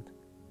ነው ያሉት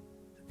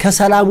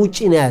ከሰላም ውጪ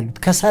ነው ያሉት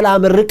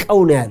ከሰላም ርቀው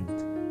ነው ያሉት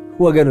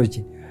ወገኖቼ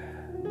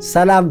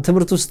ሰላም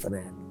ትምህርት ውስጥ ነው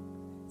ያለው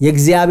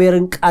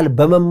የእግዚአብሔርን ቃል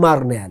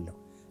በመማር ነው ያለው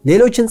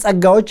ሌሎችን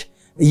ጸጋዎች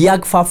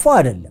እያግፋፉ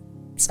አይደለም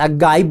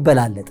ጸጋ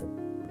አይበላለጥም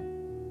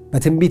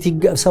በትንቢት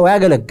ሰው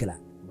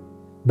ያገለግላል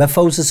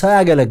በፈውስ ሰው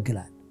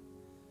ያገለግላል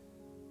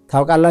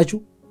ታውቃላችሁ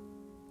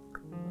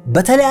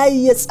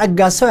በተለያየ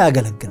ጸጋ ሰው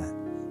ያገለግላል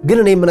ግን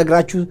እኔ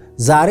የምነግራችሁ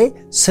ዛሬ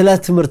ስለ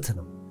ትምህርት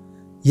ነው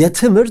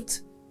የትምህርት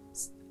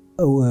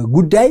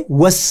ጉዳይ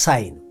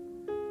ወሳኝ ነው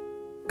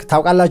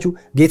ታውቃላችሁ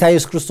ጌታ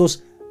ኢየሱስ ክርስቶስ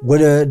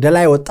ወደ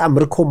ደላይ ወጣ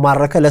ምርኮ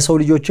ማረከ ለሰው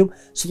ልጆችም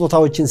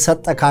ስጦታዎችን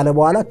ሰጠ ካለ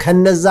በኋላ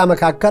ከነዛ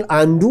መካከል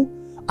አንዱ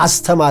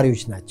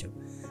አስተማሪዎች ናቸው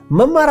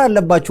መማር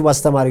አለባችሁ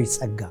በአስተማሪዎች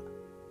ጸጋ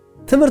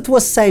ትምህርት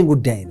ወሳኝ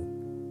ጉዳይ ነው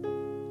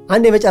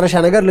አንድ የመጨረሻ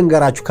ነገር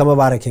ልንገራችሁ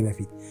ከመባረኬ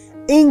በፊት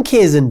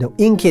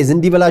ኢንኬዝ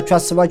እንዲበላችሁ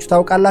አስባችሁ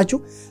ታውቃላችሁ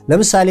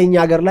ለምሳሌ እኛ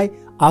ሀገር ላይ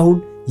አሁን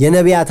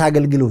የነቢያት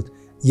አገልግሎት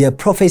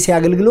የፕሮፌሲ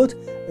አገልግሎት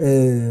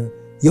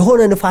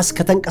የሆነ ንፋስ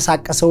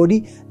ከተንቀሳቀሰ ወዲ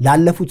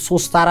ላለፉት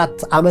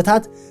 3-4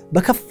 አመታት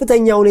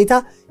በከፍተኛ ሁኔታ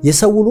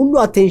የሰውን ሁሉ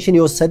አቴንሽን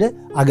የወሰደ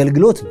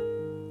አገልግሎት ነው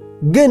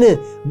ግን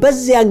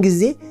በዚያን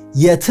ጊዜ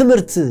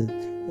የትምህርት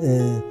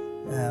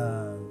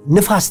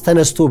ንፋስ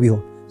ተነስቶ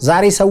ቢሆን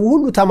ዛሬ ሰው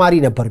ሁሉ ተማሪ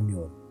ነበር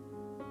የሚሆነው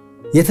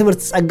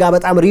የትምህርት ጸጋ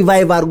በጣም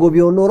ሪቫይቭ አድርጎ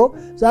ቢሆን ኖሮ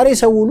ዛሬ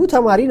ሰው ሁሉ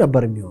ተማሪ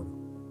ነበር የሚሆነው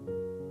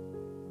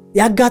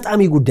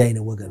ያጋጣሚ ጉዳይ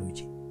ነው ወገኖቼ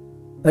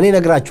እኔ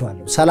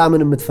ነግራችኋለሁ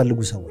ሰላምን የምትፈልጉ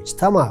ሰዎች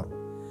ተማሩ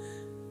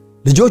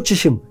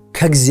ልጆችሽም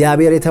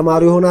ከእግዚአብሔር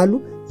የተማሩ ይሆናሉ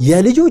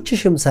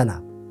የልጆችሽም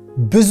ሰላም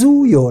ብዙ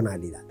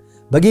ይሆናል ይላል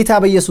በጌታ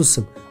በኢየሱስ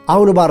ስም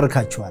አሁን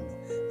ባርካችኋለሁ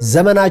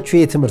ዘመናችሁ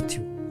የትምህርት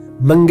ይሁን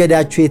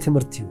መንገዳችሁ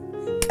የትምህርት ይሁን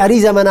ቀሪ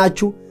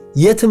ዘመናችሁ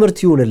የትምህርት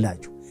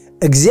ይሁንላችሁ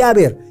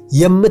እግዚአብሔር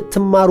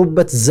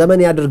የምትማሩበት ዘመን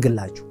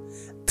ያድርግላችሁ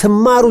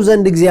ትማሩ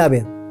ዘንድ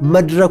እግዚአብሔር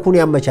መድረኩን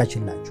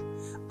ያመቻችላችሁ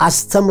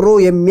አስተምሮ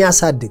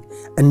የሚያሳድግ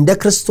እንደ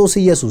ክርስቶስ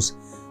ኢየሱስ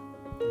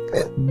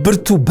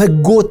ብርቱ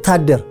በጎ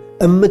ወታደር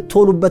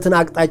እምትሆኑበትን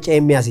አቅጣጫ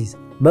የሚያስይዝ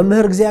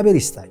መምህር እግዚአብሔር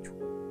ይስጣችሁ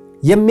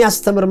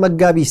የሚያስተምር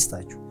መጋቢ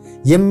ይስጣችሁ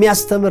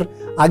የሚያስተምር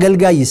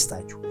አገልጋይ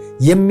ይስጣችሁ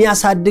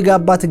የሚያሳድግ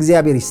አባት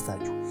እግዚአብሔር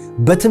ይስጣችሁ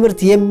በትምህርት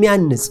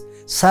የሚያንጽ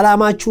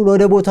ሰላማችሁን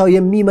ወደ ቦታው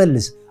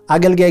የሚመልስ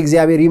አገልጋይ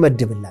እግዚአብሔር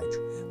ይመድብላችሁ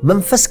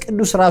መንፈስ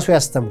ቅዱስ ራሱ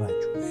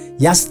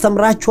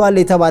ያስተምራችኋል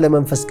የተባለ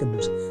መንፈስ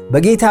ቅዱስ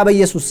በጌታ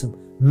በኢየሱስ ስም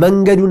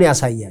መንገዱን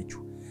ያሳያችሁ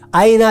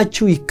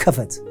አይናችሁ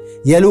ይከፈት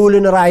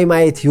የልዑልን ራእይ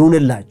ማየት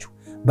ይሁንላችሁ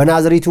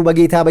በናዝሬቱ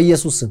በጌታ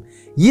በኢየሱስ ስም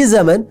ይህ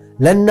ዘመን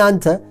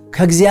ለእናንተ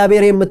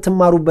ከእግዚአብሔር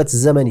የምትማሩበት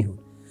ዘመን ይሁን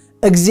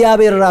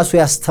እግዚአብሔር ራሱ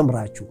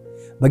ያስተምራችሁ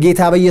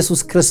በጌታ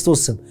በኢየሱስ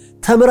ክርስቶስ ስም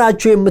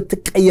ተምራችሁ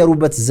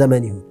የምትቀየሩበት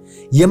ዘመን ይሁን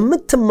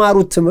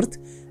የምትማሩት ትምህርት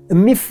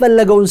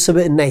የሚፈለገውን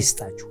ስብዕና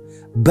ይስጣችሁ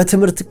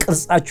በትምህርት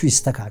ቅርጻችሁ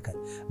ይስተካከል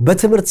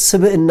በትምህርት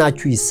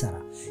ስብዕናችሁ ይሰራ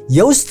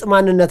የውስጥ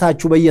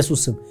ማንነታችሁ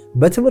በኢየሱስ ስም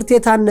በትምህርት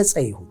የታነጸ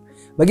ይሁን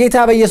በጌታ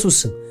በኢየሱስ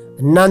ስም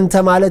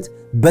እናንተ ማለት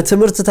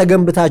በትምህርት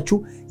ተገንብታችሁ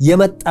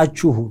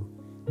የመጣችሁ ሁኑ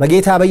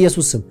በጌታ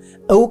በኢየሱስ ስም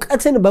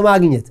ዕውቀትን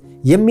በማግኘት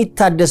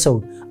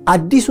የሚታደሰውን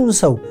አዲሱን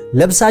ሰው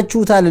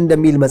ለብሳችሁታል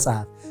እንደሚል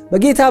መጽሐፍ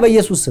በጌታ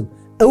በኢየሱስ ስም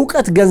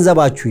ዕውቀት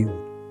ገንዘባችሁ ይሁን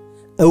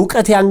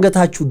ዕውቀት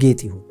ያንገታችሁ ጌጥ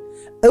ይሁን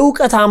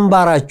ዕውቀት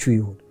አምባራችሁ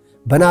ይሁን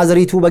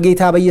በናዝሬቱ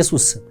በጌታ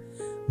በኢየሱስ ስም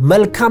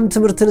መልካም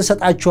ትምህርትን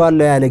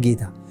ሰጣችኋለሁ ያለ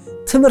ጌታ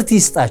ትምህርት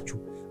ይስጣችሁ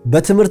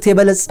በትምህርት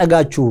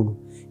የበለጸጋችሁ ሁኑ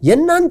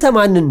የናንተ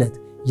ማንነት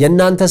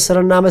የናንተ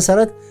ስርና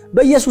መሰረት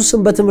በኢየሱስ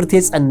ስም በትምህርት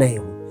የጸና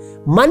ይሁን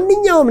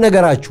ማንኛውም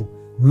ነገራችሁ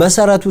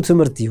መሰረቱ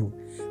ትምህርት ይሁን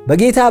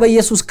በጌታ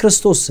በኢየሱስ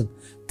ክርስቶስ ስም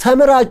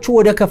ተምራችሁ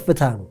ወደ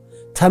ከፍታ ነው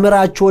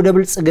ተምራችሁ ወደ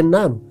ብልጽግና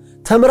ነው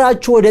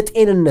ተምራችሁ ወደ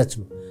ጤንነት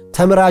ነው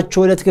ተምራችሁ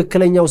ወደ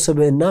ትክክለኛው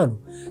ስብዕና ነው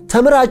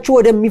ተምራችሁ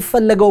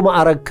ወደሚፈለገው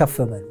ማዕረግ ከፍ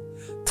በሉ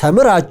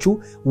ተምራችሁ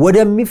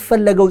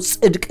ወደሚፈለገው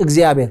ጽድቅ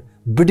እግዚአብሔር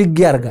ብድግ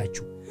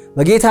ያርጋችሁ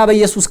በጌታ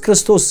በኢየሱስ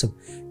ክርስቶስ ስም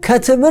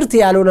ከትምህርት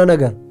ያልሆነ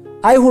ነገር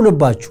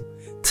አይሁንባችሁ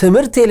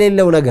ትምህርት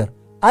የሌለው ነገር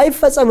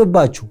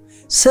አይፈጸምባችሁ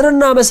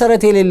ስርና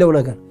መሰረት የሌለው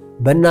ነገር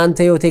በእናንተ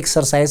ሕይወት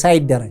ኤክሰርሳይዝ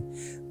አይደረግ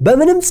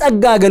በምንም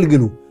ጸጋ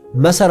አገልግሉ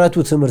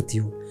መሰረቱ ትምህርት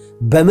ይሁን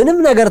በምንም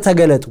ነገር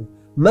ተገለጡ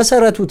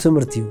መሰረቱ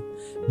ትምህርት ይሁን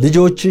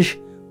ልጆችሽ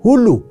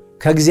ሁሉ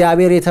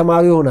ከእግዚአብሔር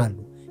የተማሩ ይሆናሉ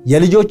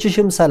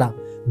የልጆችሽም ሰላም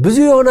ብዙ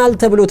ይሆናል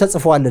ተብሎ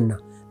ተጽፏልና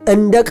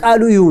እንደ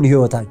ቃሉ ይሁን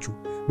ሕይወታችሁ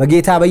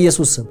በጌታ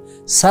በኢየሱስ ስም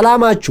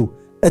ሰላማችሁ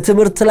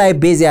ትምህርት ላይ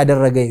ቤዝ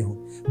ያደረገ ይሁን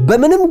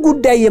በምንም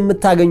ጉዳይ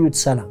የምታገኙት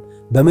ሰላም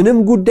በምንም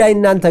ጉዳይ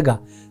እናንተ ጋር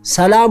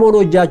ሰላም ሆኖ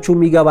እጃችሁ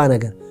የሚገባ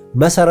ነገር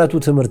መሰረቱ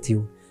ትምህርት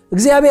ይሁን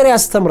እግዚአብሔር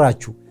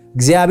ያስተምራችሁ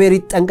እግዚአብሔር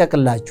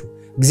ይጠንቀቅላችሁ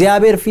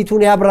እግዚአብሔር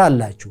ፊቱን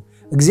ያብራላችሁ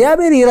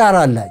እግዚአብሔር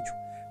ይራራላችሁ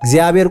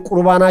እግዚአብሔር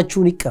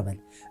ቁርባናችሁን ይቀበል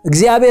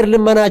እግዚአብሔር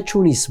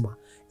ልመናችሁን ይስማ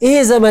ይሄ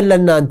ዘመን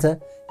ለእናንተ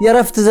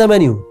የረፍት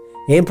ዘመን ይሁን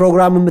ይሄን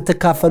ፕሮግራም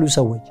የምትካፈሉ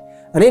ሰዎች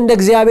እኔ እንደ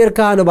እግዚአብሔር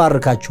ካህን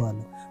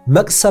ባርካችኋለሁ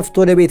መቅሰፍት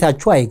ወደ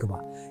ቤታችሁ አይግባ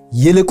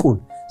ይልቁን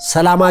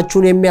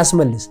ሰላማችሁን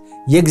የሚያስመልስ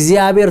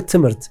የእግዚአብሔር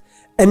ትምህርት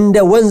እንደ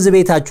ወንዝ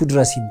ቤታችሁ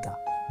ድረስ ይምጣ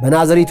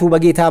በናዝሬቱ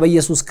በጌታ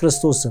በኢየሱስ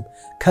ክርስቶስ ስም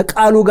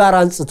ከቃሉ ጋር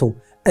አንጽቶ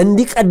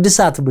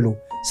እንዲቀድሳት ብሎ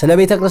ስለ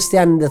ቤተ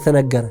ክርስቲያን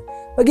እንደተነገረ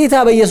በጌታ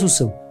በኢየሱስ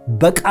ስም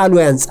በቃሉ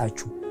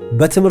ያንጻችሁ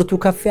በትምህርቱ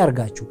ከፍ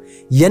ያርጋችሁ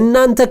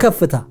የናንተ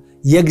ከፍታ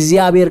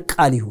የእግዚአብሔር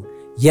ቃል ይሁን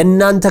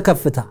የናንተ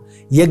ከፍታ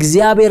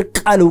የእግዚአብሔር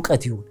ቃል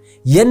ዕውቀት ይሁን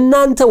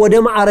የናንተ ወደ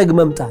ማዕረግ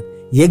መምጣት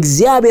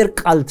የእግዚአብሔር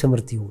ቃል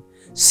ትምህርት ይሁን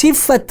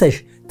ሲፈተሽ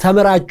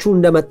ተምራችሁ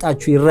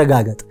እንደመጣችሁ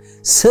ይረጋገጥ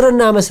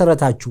ስርና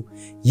መሰረታችሁ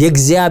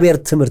የእግዚአብሔር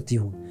ትምህርት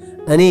ይሁን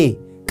እኔ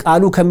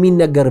ቃሉ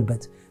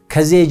ከሚነገርበት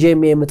ከዚህ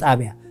ጄኤምኤም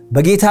ጣቢያ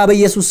በጌታ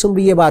በኢየሱስ ስም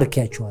ብዬ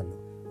ባርካችኋለሁ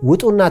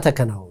ውጡና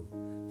ተከናወኑ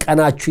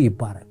ቀናችሁ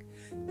ይባረክ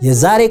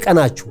የዛሬ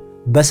ቀናችሁ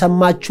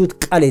በሰማችሁት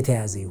ቃል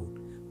የተያዘ ይሁን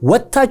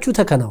ወጣችሁ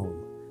ተከናወኑ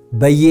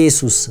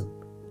በኢየሱስ ስም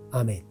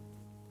አሜን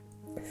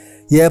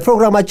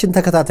የፕሮግራማችን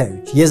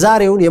ተከታታዮች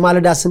የዛሬውን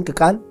የማለዳ ስንቅ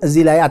ቃል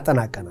እዚህ ላይ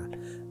አጠናቀናል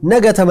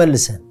ነገ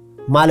ተመልሰን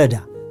ማለዳ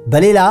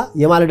በሌላ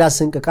የማለዳ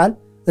ስንቅ ቃል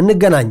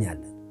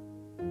እንገናኛለን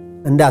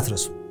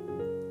እንዳትረሱ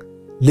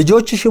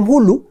ልጆችሽም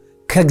ሁሉ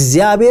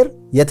ከእግዚአብሔር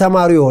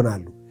የተማሩ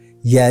ይሆናሉ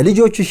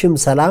የልጆችሽም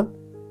ሰላም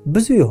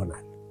ብዙ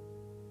ይሆናል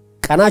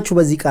ቀናችሁ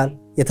በዚህ ቃል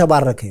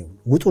የተባረከ ይሁን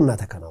ውጡና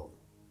ተከናወኑ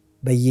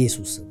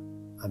በኢየሱስ ስም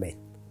አሜን